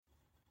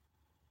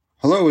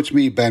Hello, it's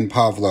me, Ben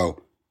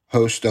Pavlo,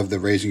 host of the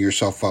Raising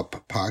Yourself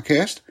Up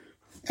podcast,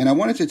 and I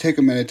wanted to take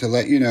a minute to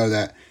let you know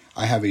that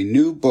I have a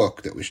new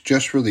book that was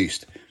just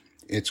released.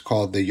 It's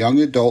called The Young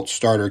Adult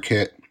Starter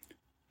Kit,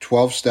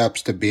 12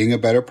 Steps to Being a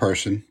Better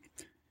Person.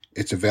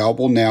 It's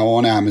available now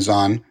on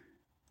Amazon,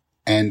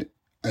 and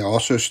I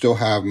also still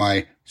have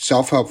my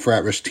Self-Help for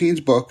At-Risk Teens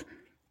book,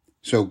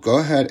 so go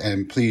ahead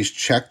and please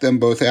check them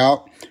both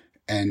out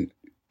and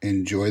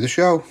enjoy the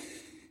show.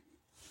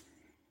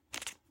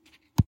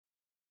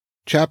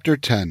 Chapter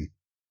 10.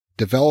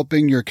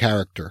 Developing Your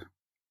Character.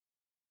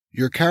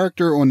 Your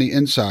character on the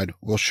inside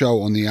will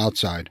show on the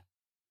outside.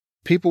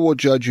 People will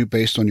judge you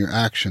based on your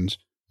actions,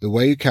 the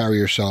way you carry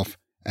yourself,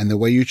 and the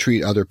way you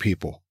treat other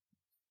people.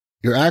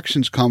 Your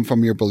actions come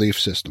from your belief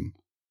system.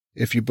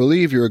 If you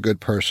believe you're a good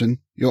person,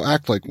 you'll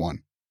act like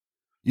one.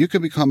 You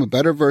can become a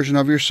better version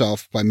of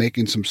yourself by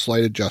making some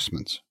slight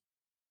adjustments.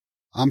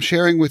 I'm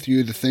sharing with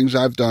you the things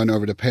I've done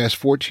over the past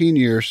 14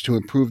 years to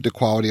improve the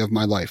quality of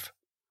my life.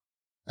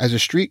 As a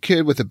street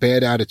kid with a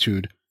bad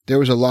attitude, there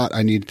was a lot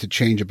I needed to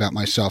change about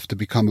myself to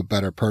become a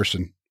better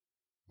person.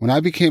 When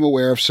I became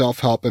aware of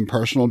self-help and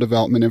personal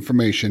development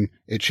information,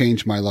 it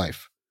changed my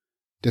life.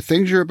 The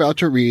things you're about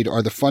to read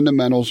are the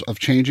fundamentals of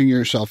changing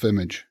your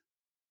self-image.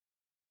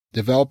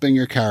 Developing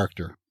your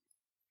character.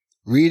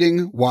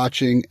 Reading,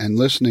 watching, and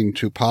listening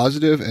to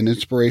positive and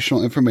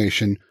inspirational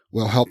information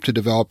will help to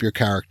develop your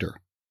character.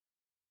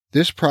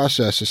 This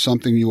process is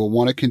something you will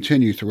want to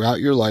continue throughout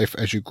your life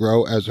as you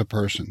grow as a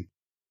person.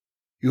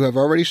 You have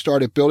already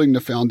started building the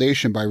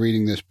foundation by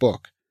reading this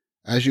book.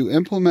 As you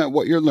implement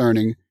what you're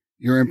learning,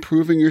 you're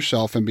improving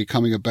yourself and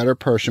becoming a better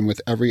person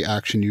with every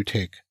action you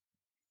take.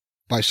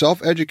 By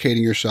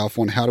self-educating yourself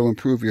on how to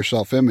improve your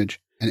self-image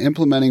and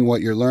implementing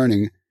what you're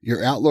learning,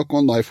 your outlook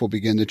on life will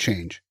begin to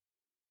change.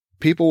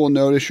 People will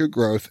notice your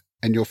growth,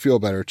 and you'll feel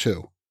better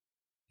too.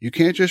 You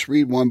can't just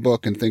read one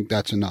book and think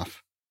that's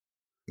enough.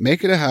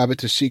 Make it a habit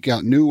to seek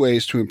out new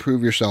ways to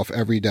improve yourself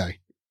every day.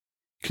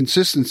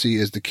 Consistency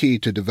is the key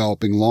to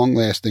developing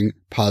long-lasting,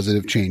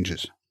 positive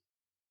changes.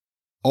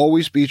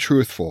 Always be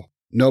truthful.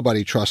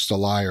 Nobody trusts a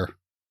liar.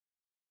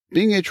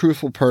 Being a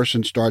truthful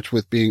person starts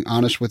with being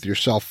honest with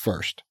yourself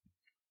first.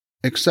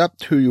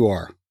 Accept who you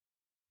are.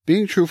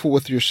 Being truthful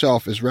with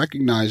yourself is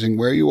recognizing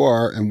where you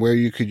are and where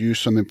you could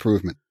use some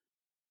improvement.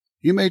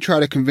 You may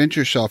try to convince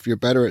yourself you're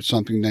better at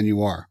something than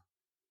you are.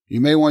 You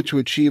may want to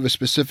achieve a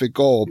specific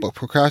goal but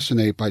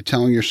procrastinate by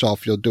telling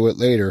yourself you'll do it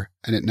later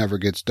and it never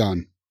gets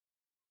done.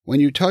 When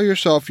you tell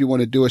yourself you want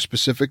to do a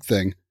specific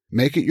thing,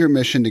 make it your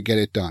mission to get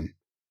it done.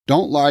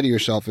 Don't lie to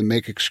yourself and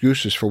make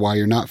excuses for why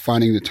you're not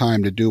finding the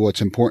time to do what's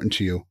important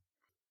to you.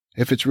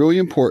 If it's really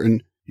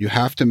important, you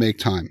have to make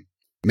time.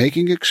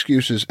 Making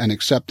excuses and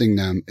accepting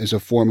them is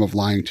a form of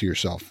lying to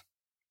yourself.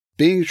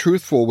 Being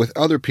truthful with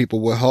other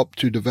people will help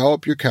to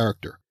develop your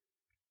character.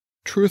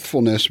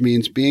 Truthfulness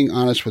means being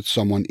honest with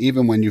someone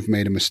even when you've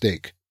made a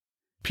mistake.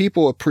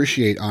 People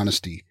appreciate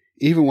honesty,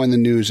 even when the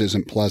news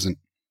isn't pleasant.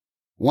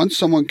 Once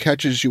someone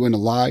catches you in a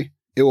lie,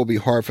 it will be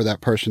hard for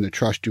that person to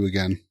trust you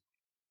again.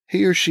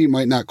 He or she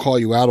might not call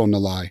you out on the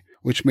lie,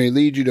 which may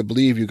lead you to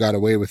believe you got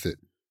away with it.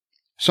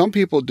 Some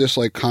people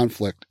dislike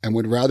conflict and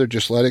would rather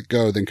just let it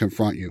go than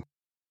confront you.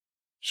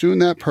 Soon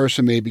that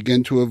person may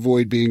begin to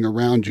avoid being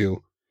around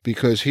you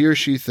because he or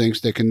she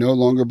thinks they can no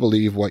longer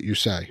believe what you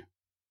say.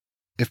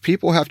 If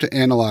people have to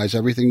analyze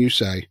everything you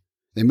say,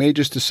 they may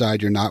just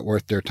decide you're not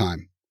worth their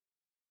time.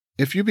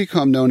 If you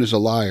become known as a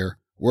liar,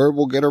 word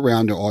will get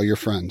around to all your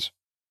friends.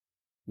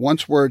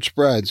 Once word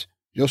spreads,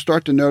 you'll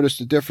start to notice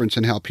the difference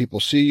in how people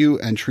see you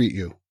and treat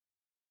you.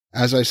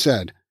 As I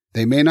said,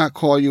 they may not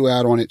call you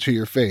out on it to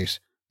your face,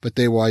 but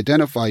they will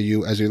identify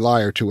you as a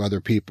liar to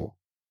other people.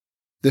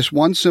 This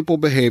one simple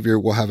behavior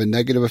will have a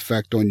negative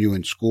effect on you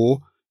in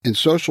school, in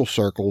social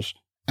circles,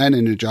 and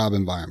in a job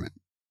environment.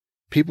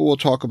 People will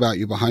talk about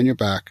you behind your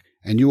back,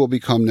 and you will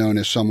become known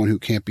as someone who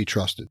can't be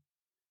trusted.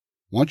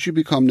 Once you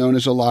become known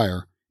as a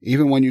liar,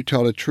 even when you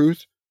tell the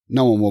truth,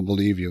 no one will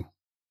believe you.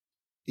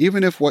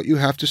 Even if what you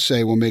have to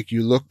say will make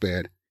you look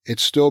bad,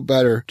 it's still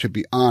better to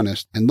be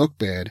honest and look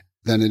bad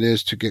than it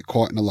is to get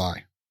caught in a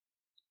lie.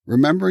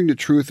 Remembering the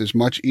truth is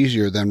much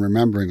easier than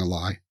remembering a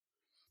lie.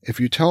 If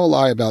you tell a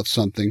lie about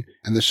something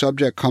and the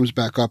subject comes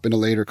back up in a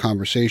later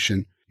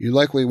conversation, you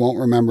likely won't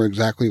remember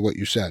exactly what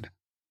you said.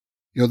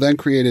 You'll then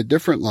create a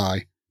different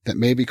lie that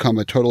may become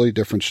a totally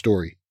different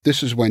story.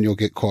 This is when you'll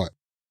get caught.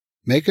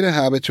 Make it a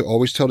habit to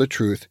always tell the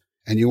truth,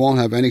 and you won't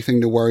have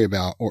anything to worry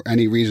about or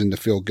any reason to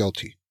feel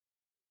guilty.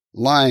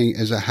 Lying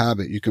is a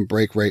habit you can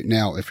break right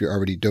now if you're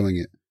already doing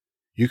it.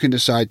 You can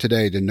decide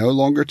today to no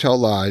longer tell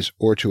lies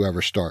or to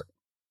ever start.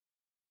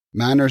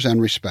 Manners and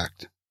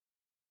respect.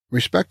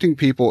 Respecting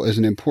people is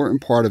an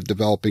important part of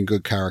developing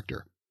good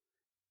character.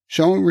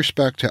 Showing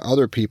respect to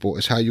other people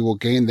is how you will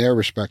gain their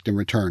respect in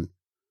return.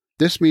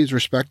 This means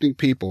respecting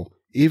people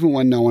even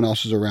when no one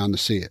else is around to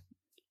see it.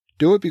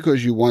 Do it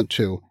because you want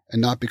to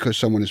and not because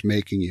someone is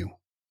making you.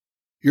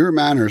 Your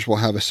manners will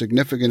have a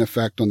significant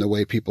effect on the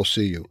way people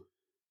see you.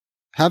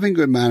 Having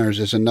good manners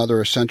is another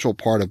essential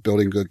part of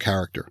building good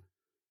character.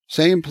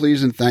 Saying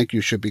please and thank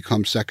you should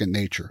become second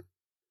nature.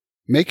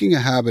 Making a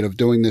habit of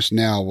doing this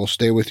now will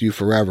stay with you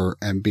forever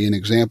and be an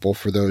example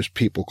for those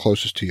people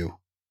closest to you.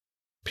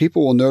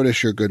 People will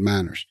notice your good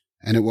manners,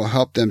 and it will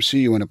help them see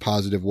you in a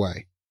positive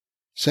way.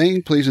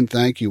 Saying please and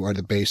thank you are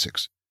the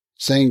basics.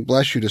 Saying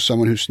bless you to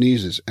someone who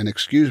sneezes and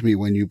excuse me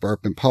when you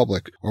burp in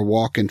public or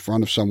walk in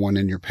front of someone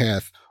in your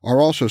path are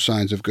also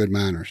signs of good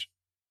manners.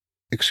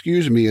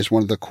 Excuse me is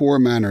one of the core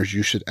manners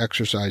you should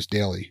exercise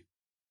daily.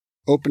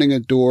 Opening a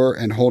door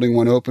and holding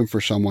one open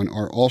for someone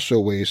are also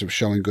ways of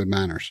showing good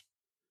manners.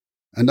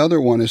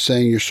 Another one is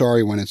saying you're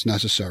sorry when it's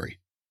necessary.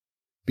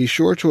 Be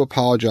sure to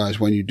apologize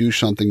when you do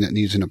something that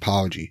needs an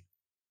apology.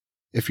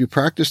 If you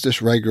practice this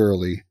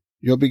regularly,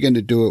 you'll begin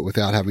to do it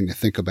without having to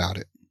think about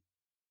it.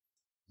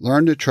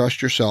 Learn to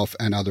trust yourself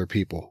and other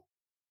people.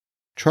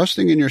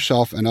 Trusting in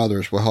yourself and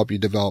others will help you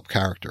develop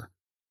character.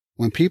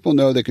 When people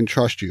know they can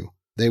trust you,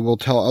 they will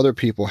tell other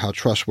people how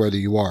trustworthy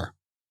you are.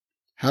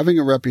 Having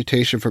a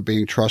reputation for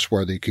being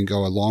trustworthy can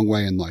go a long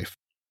way in life.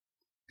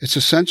 It's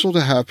essential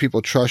to have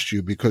people trust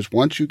you because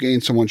once you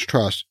gain someone's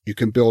trust, you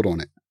can build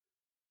on it.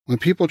 When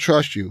people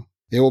trust you,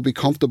 they will be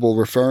comfortable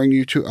referring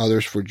you to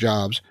others for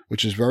jobs,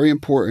 which is very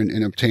important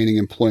in obtaining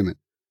employment.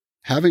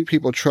 Having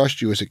people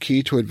trust you is a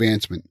key to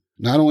advancement,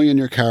 not only in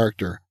your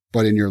character,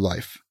 but in your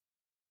life.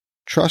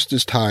 Trust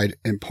is tied,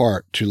 in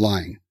part, to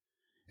lying.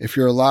 If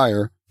you're a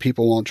liar,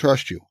 people won't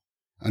trust you.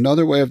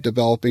 Another way of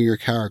developing your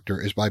character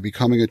is by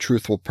becoming a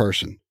truthful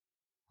person.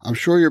 I'm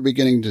sure you're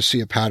beginning to see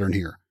a pattern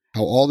here,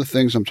 how all the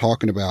things I'm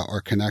talking about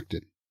are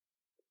connected.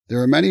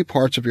 There are many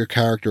parts of your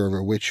character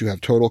over which you have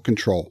total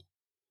control.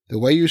 The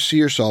way you see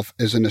yourself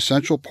is an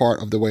essential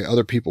part of the way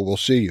other people will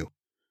see you.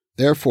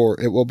 Therefore,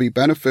 it will be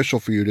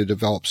beneficial for you to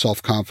develop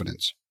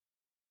self-confidence.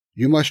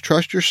 You must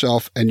trust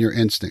yourself and your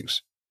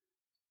instincts.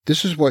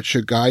 This is what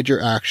should guide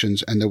your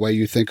actions and the way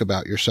you think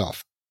about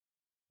yourself.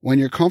 When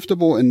you're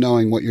comfortable in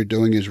knowing what you're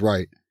doing is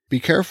right,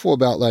 be careful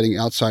about letting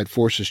outside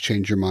forces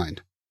change your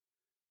mind.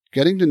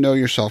 Getting to know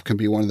yourself can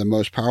be one of the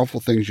most powerful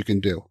things you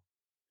can do.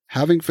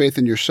 Having faith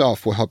in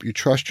yourself will help you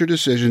trust your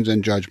decisions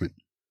and judgment.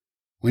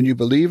 When you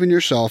believe in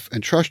yourself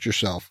and trust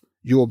yourself,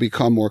 you will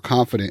become more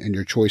confident in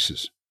your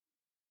choices.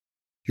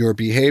 Your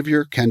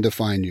behavior can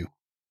define you.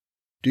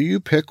 Do you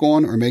pick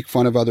on or make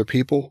fun of other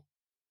people?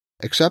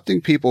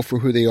 Accepting people for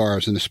who they are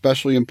is an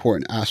especially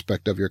important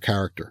aspect of your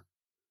character.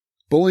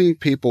 Bullying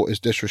people is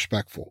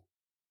disrespectful.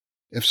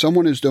 If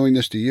someone is doing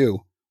this to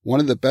you, one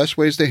of the best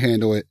ways to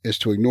handle it is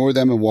to ignore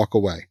them and walk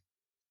away.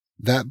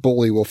 That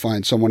bully will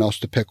find someone else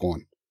to pick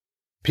on.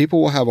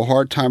 People will have a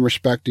hard time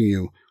respecting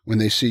you when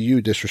they see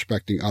you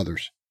disrespecting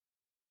others.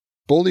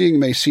 Bullying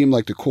may seem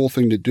like the cool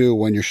thing to do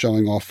when you're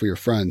showing off for your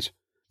friends,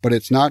 but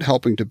it's not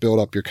helping to build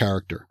up your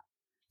character.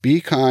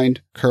 Be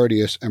kind,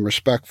 courteous, and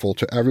respectful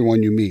to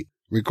everyone you meet,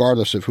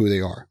 regardless of who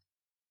they are.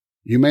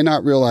 You may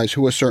not realize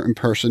who a certain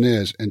person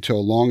is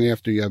until long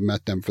after you have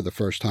met them for the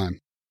first time.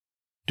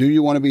 Do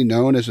you want to be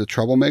known as a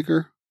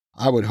troublemaker?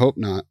 I would hope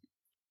not.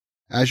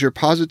 As you're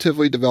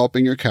positively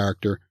developing your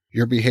character,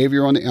 your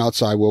behavior on the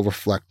outside will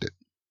reflect it.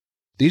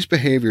 These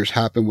behaviors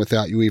happen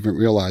without you even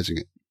realizing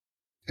it.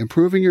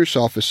 Improving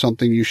yourself is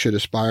something you should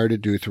aspire to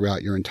do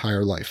throughout your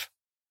entire life.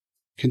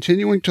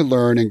 Continuing to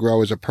learn and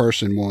grow as a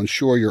person will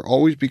ensure you're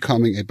always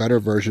becoming a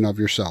better version of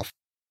yourself.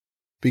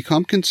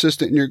 Become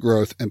consistent in your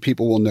growth and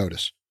people will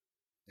notice.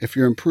 If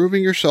you're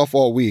improving yourself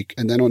all week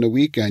and then on the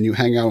weekend you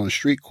hang out on a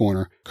street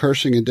corner,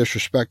 cursing and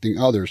disrespecting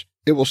others,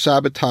 it will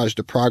sabotage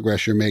the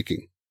progress you're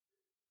making.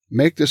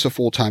 Make this a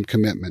full-time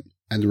commitment,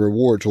 and the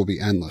rewards will be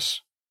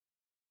endless.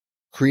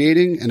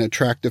 Creating an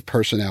attractive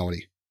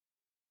personality.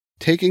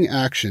 Taking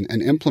action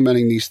and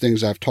implementing these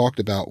things I've talked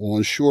about will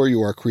ensure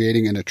you are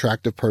creating an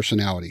attractive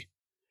personality.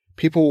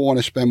 People will want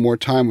to spend more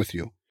time with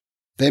you.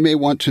 They may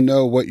want to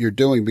know what you're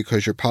doing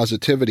because your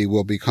positivity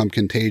will become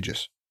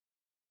contagious.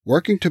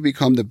 Working to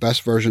become the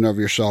best version of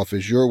yourself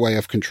is your way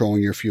of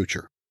controlling your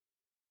future.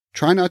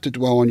 Try not to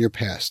dwell on your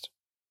past.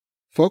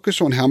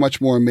 Focus on how much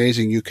more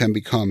amazing you can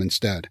become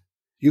instead.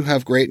 You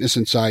have greatness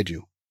inside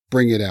you.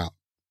 Bring it out.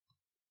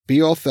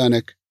 Be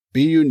authentic,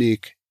 be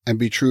unique, and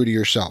be true to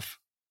yourself.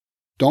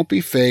 Don't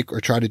be fake or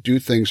try to do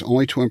things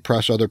only to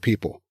impress other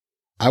people.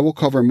 I will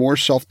cover more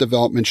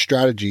self-development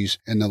strategies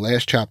in the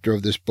last chapter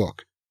of this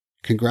book.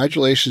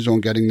 Congratulations on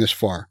getting this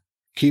far.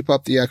 Keep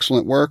up the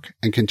excellent work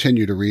and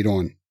continue to read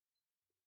on.